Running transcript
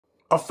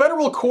A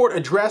federal court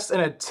addressed an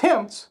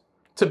attempt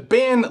to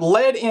ban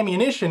lead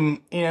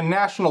ammunition in a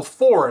national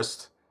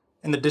forest,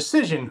 and the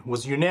decision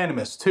was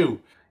unanimous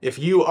too. If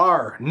you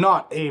are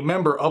not a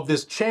member of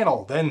this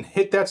channel, then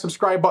hit that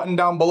subscribe button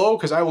down below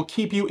because I will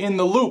keep you in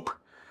the loop.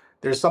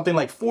 There's something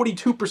like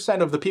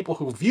 42% of the people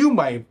who view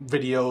my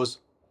videos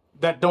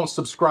that don't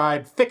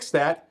subscribe. Fix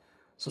that.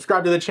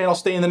 Subscribe to the channel,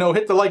 stay in the know,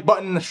 hit the like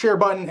button, the share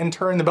button, and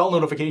turn the bell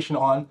notification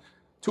on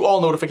to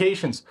all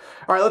notifications.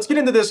 All right, let's get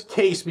into this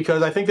case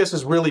because I think this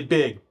is really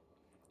big.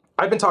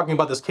 I've been talking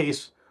about this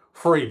case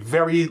for a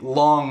very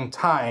long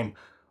time,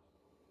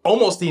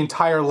 almost the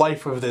entire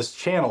life of this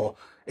channel.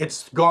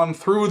 It's gone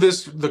through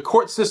the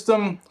court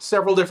system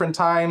several different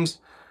times,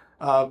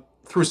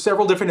 through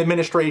several different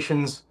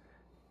administrations,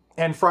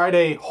 and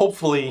Friday,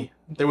 hopefully,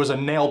 there was a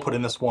nail put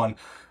in this one.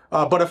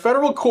 But a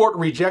federal court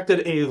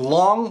rejected a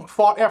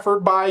long-fought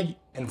effort by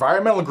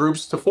environmental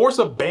groups to force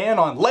a ban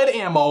on lead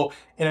ammo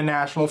in a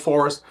national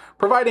forest,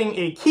 providing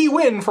a key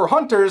win for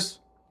hunters,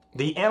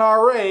 the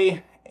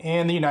NRA,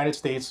 and the United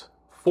States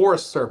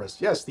Forest Service.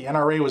 Yes, the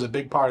NRA was a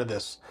big part of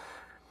this.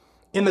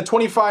 In the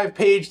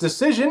 25-page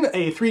decision,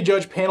 a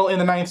 3-judge panel in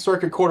the Ninth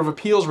Circuit Court of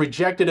Appeals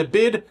rejected a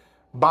bid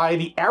by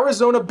the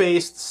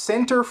Arizona-based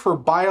Center for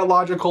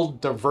Biological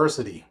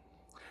Diversity.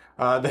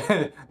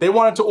 They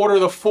wanted to order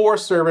the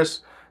Forest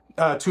Service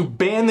to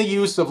ban the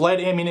use of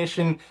lead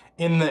ammunition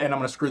in the, and I'm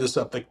going to screw this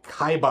up, the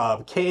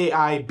Kaibab,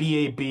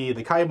 K-A-I-B-A-B,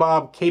 the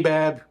Kaibab,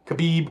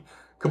 Khabib,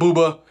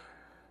 Kabuba,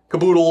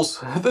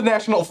 Caboodles, the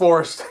National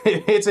Forest.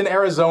 It's in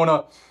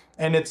Arizona,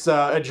 and it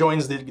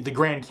adjoins the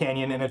Grand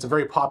Canyon, and it's a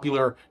very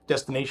popular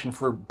destination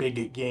for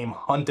big game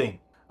hunting.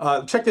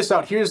 Check this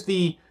out. Here's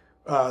the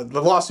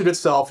lawsuit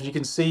itself. You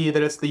can see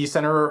that it's the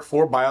Center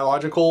for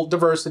Biological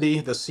Diversity,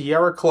 the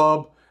Sierra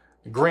Club,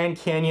 the Grand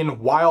Canyon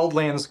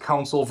Wildlands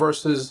Council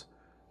versus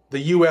the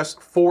U.S.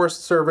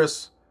 Forest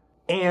Service,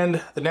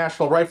 and the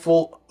National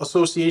Rifle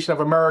Association of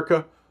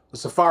America, the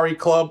Safari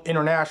Club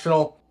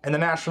International, and the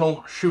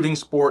National Shooting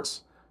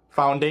Sports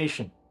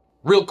Foundation.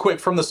 Real quick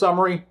from the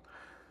summary,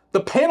 the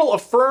panel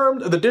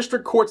affirmed the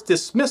district court's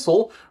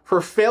dismissal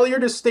for failure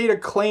to state a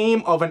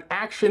claim of an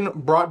action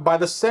brought by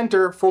the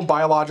Center for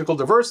Biological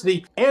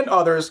Diversity and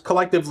others,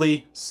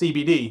 collectively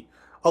CBD,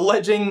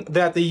 alleging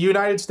that the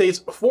United States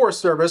Forest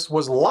Service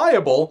was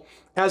liable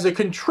as a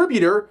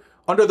contributor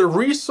under the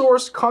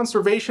Resource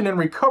Conservation and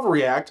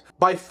Recovery Act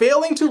by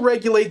failing to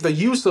regulate the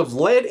use of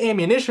lead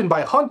ammunition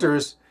by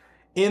hunters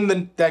in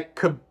the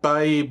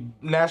Kaibab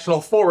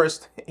National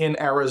Forest in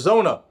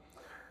Arizona.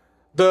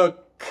 The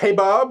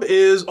Kaibab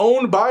is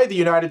owned by the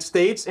United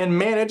States and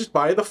managed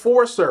by the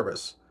Forest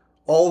Service.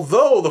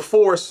 Although the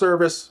Forest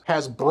Service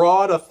has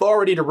broad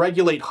authority to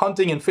regulate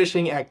hunting and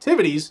fishing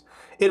activities,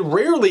 it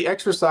rarely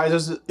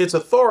exercises its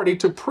authority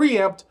to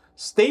preempt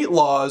state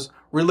laws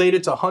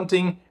related to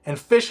hunting and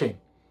fishing.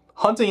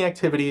 Hunting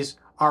activities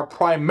are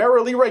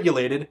primarily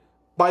regulated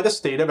by the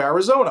state of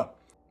Arizona.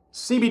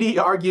 CBD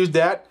argues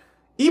that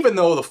even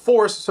though the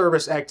Forest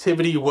Service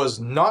activity was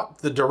not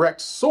the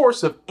direct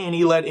source of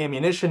any lead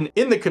ammunition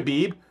in the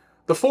Kaibab,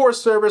 the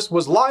Forest Service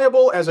was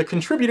liable as a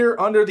contributor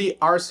under the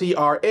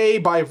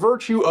RCRA by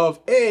virtue of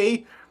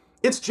A,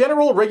 its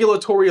general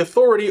regulatory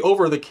authority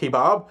over the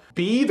Kaibab,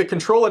 B, the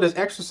control it is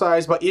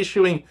exercised by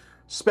issuing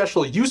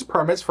special use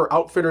permits for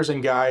outfitters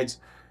and guides,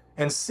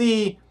 and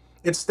C,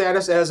 its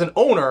status as an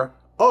owner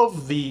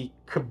of the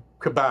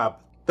Kaibab.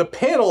 The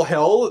panel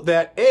held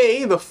that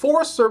A, the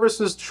Forest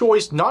Service's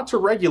choice not to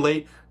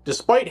regulate,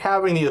 despite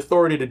having the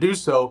authority to do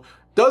so,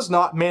 does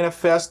not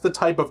manifest the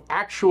type of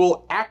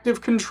actual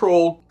active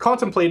control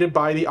contemplated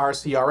by the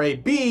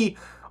RCRA. B,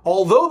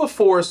 although the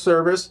Forest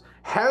Service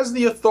has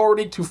the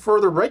authority to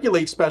further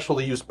regulate special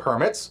use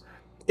permits,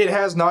 it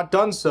has not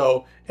done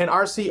so, and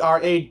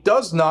RCRA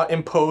does not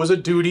impose a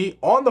duty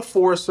on the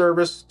Forest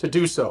Service to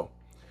do so.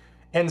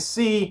 And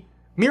C,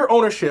 mere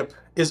ownership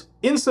is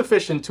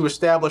insufficient to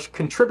establish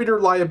contributor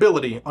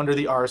liability under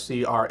the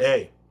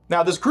RCRA.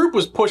 Now, this group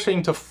was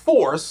pushing to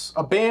force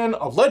a ban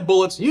of lead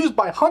bullets used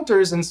by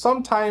hunters and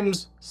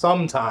sometimes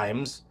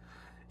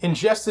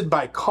ingested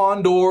by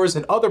condors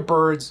and other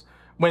birds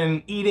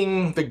when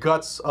eating the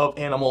guts of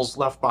animals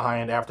left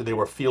behind after they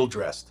were field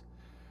dressed.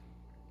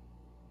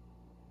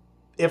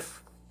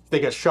 If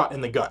they get shot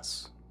in the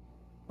guts,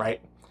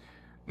 right?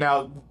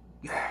 Now,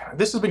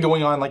 this has been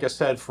going on, like I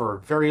said, for a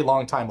very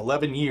long time,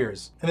 11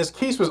 years. And this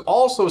case was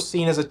also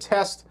seen as a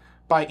test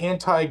by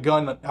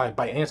anti-gun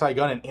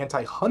and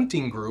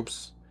anti-hunting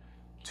groups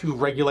to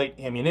regulate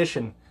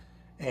ammunition.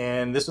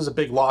 And this is a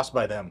big loss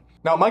by them.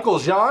 Now, Michael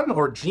Jean,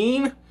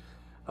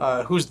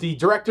 who's the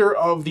director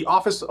of the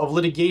Office of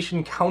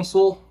Litigation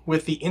Counsel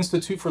with the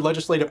Institute for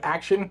Legislative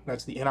Action,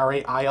 that's the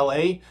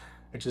NRA-ILA,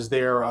 which is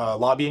their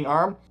lobbying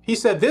arm. He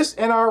said this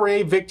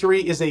NRA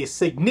victory is a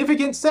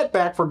significant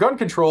setback for gun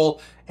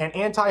control and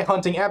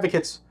anti-hunting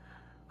advocates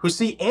who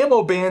see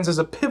ammo bans as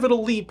a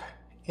pivotal leap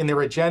in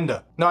their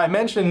agenda. Now, I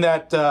mentioned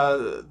that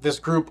this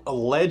group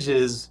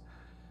alleges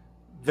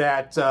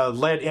that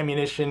lead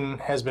ammunition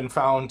has been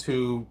found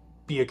to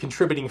be a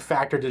contributing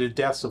factor to the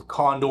deaths of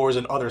condors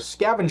and other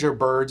scavenger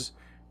birds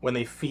when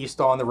they feast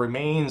on the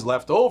remains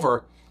left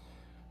over.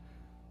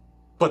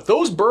 But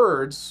those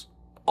birds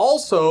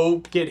also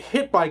get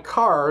hit by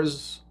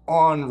cars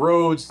on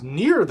roads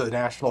near the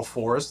national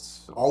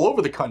forests all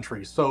over the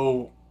country.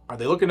 So are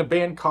they looking to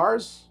ban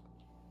cars?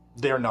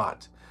 They're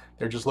not.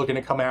 They're just looking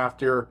to come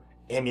after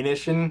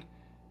ammunition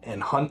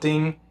and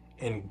hunting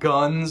and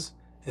guns,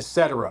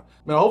 etc.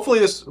 Now, hopefully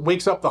this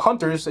wakes up the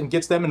hunters and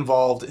gets them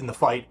involved in the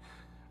fight.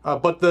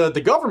 But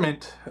the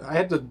government, I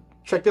had to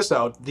check this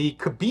out, the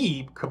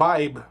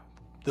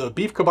the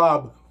Beef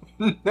Kebab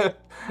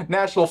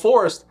National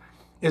Forest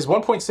is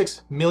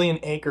 1.6 million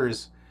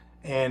acres,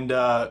 and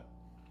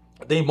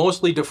they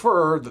mostly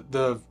defer,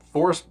 the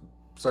Forest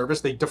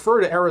Service, they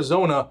defer to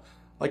Arizona,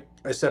 like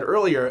I said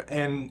earlier.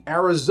 And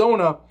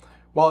Arizona,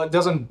 while it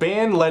doesn't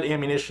ban lead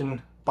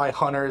ammunition by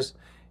hunters,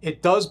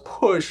 it does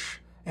push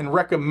and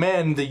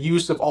recommend the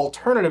use of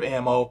alternative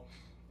ammo,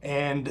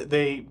 and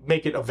they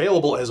make it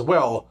available as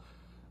well.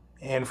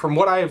 And from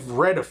what I've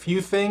read a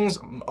few things,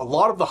 a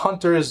lot of the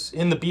hunters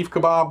in the Beef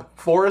Kebab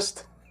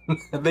Forest,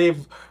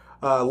 they've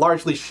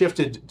largely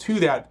shifted to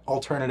that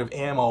alternative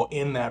ammo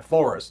in that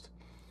forest.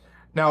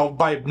 Now,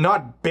 by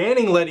not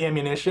banning lead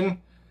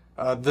ammunition,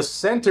 the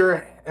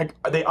center,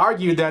 they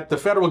argued that the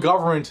federal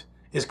government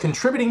is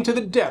contributing to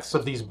the deaths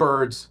of these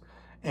birds,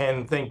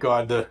 and thank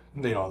God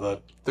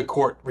the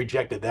court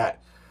rejected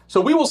that. So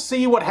we will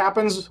see what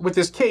happens with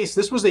this case.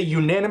 This was a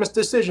unanimous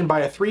decision by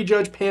a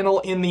 3-judge panel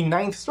in the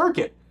 9th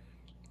Circuit.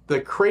 The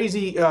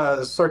crazy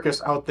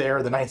circus out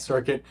there, the 9th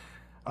Circuit.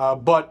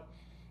 But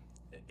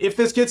if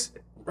this gets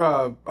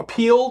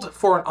appealed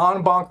for an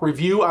en banc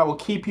review, I will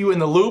keep you in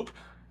the loop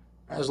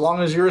as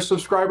long as you're a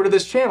subscriber to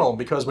this channel,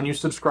 because when you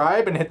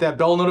subscribe and hit that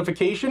bell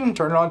notification,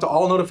 turn it on to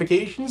all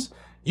notifications,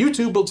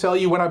 YouTube will tell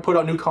you when I put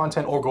out new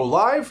content or go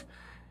live.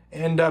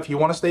 And if you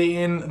want to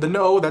stay in the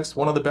know, that's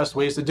one of the best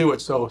ways to do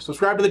it. So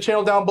subscribe to the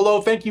channel down below.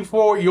 Thank you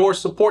for your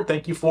support.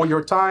 Thank you for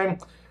your time.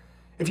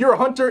 If you're a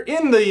hunter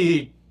in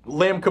the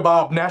Lamb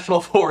Kebab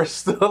National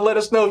Forest, let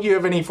us know if you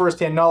have any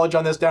firsthand knowledge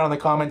on this down in the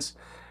comments,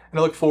 and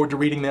I look forward to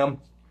reading them.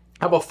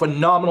 Have a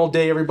phenomenal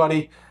day,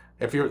 everybody.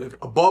 If you're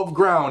above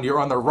ground, you're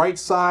on the right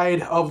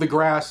side of the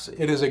grass,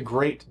 it is a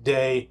great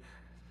day.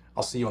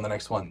 I'll see you on the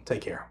next one.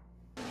 Take care.